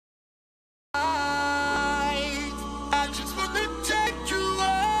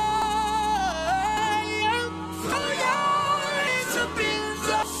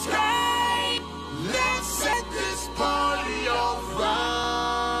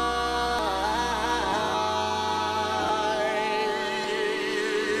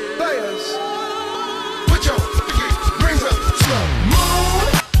is. Put your rings up to the moon.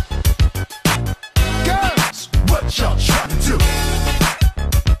 Girls, what y'all trying to do?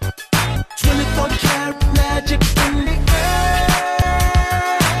 24 karat magic in the air.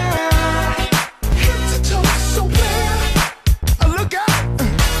 Head to toe, so where? Look out!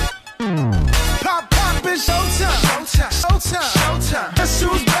 Pop, pop, it's showtime. Showtime, showtime, showtime. Guess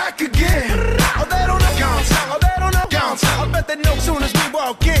who's back again? Oh, they don't know. Downtown, oh, they don't know. Downtown. I bet they know soon as we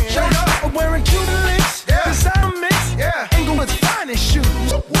walk in. Show up. I'm wearing Cuban links. Yeah. Designer mix. Yeah. Englewood's finest shoes.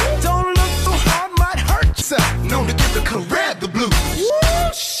 Don't look too hard, might hurt yourself. Known to give the career the blues.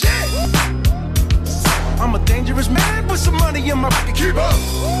 Woo, shit. I'm a dangerous man with some money in my pocket. Keep up.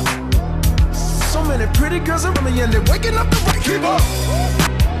 So many pretty girls around me and they're waking up the right. Keep up.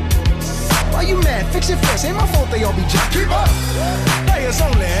 Why you mad? Fix your face. Ain't my fault they all be jocking. Keep up. Players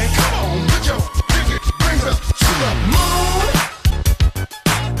only. Come on, put your pinky rings up to the moon.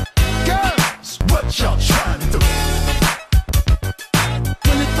 Girls, what y'all trying to do?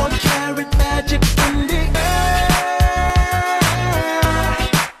 24 karat magic in the air.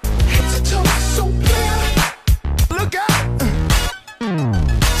 Head to toe, so clear. Look out.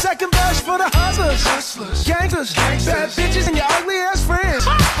 Second verse for the hustlers, gangsters, bad bitches, and your ugly ass friends.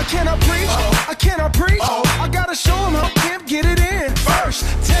 I cannot preach, I cannot preach. I gotta show them how pimp get it in. First,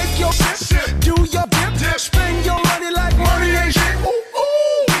 take your sip, do your dip, spend your money like money ain't shit. Ooh,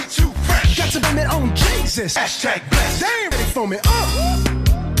 ooh, we too fresh. Got to blame it on Jesus. Hashtag blessed. They ain't ready for me.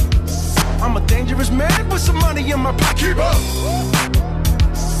 I'm a dangerous man with some money in my pocket. Keep up.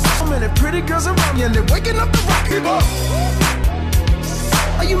 So many pretty girls around me and they're waking up the rock. Keep up.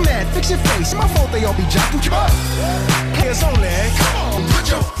 Are you mad? Fix your face. My fault they all be jocking. Keep up. Players only. Come on, put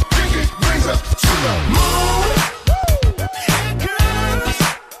your pinky rings up to the moon. Hey girls,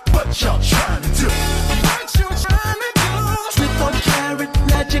 what y'all trying to do? What you trying to do? 24 karat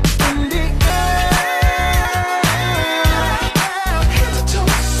magic in the air. Head to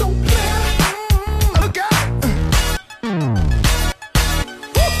toe, so clear. Look out.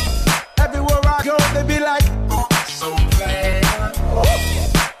 Everywhere I go, they be like, so bad.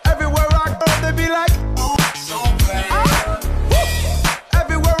 Everywhere I go, they be like, so bad.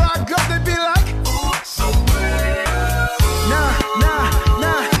 Everywhere I go, they be like, so bad.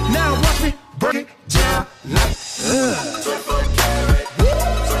 Now, watch me break it down like, 24 karat,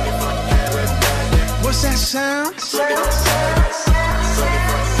 24 karat magic. What's that sound?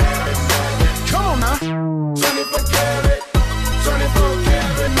 Come on now. 24 karat, 24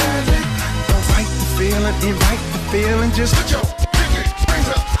 karat magic. Don't fight the feeling, invite the feeling, just put your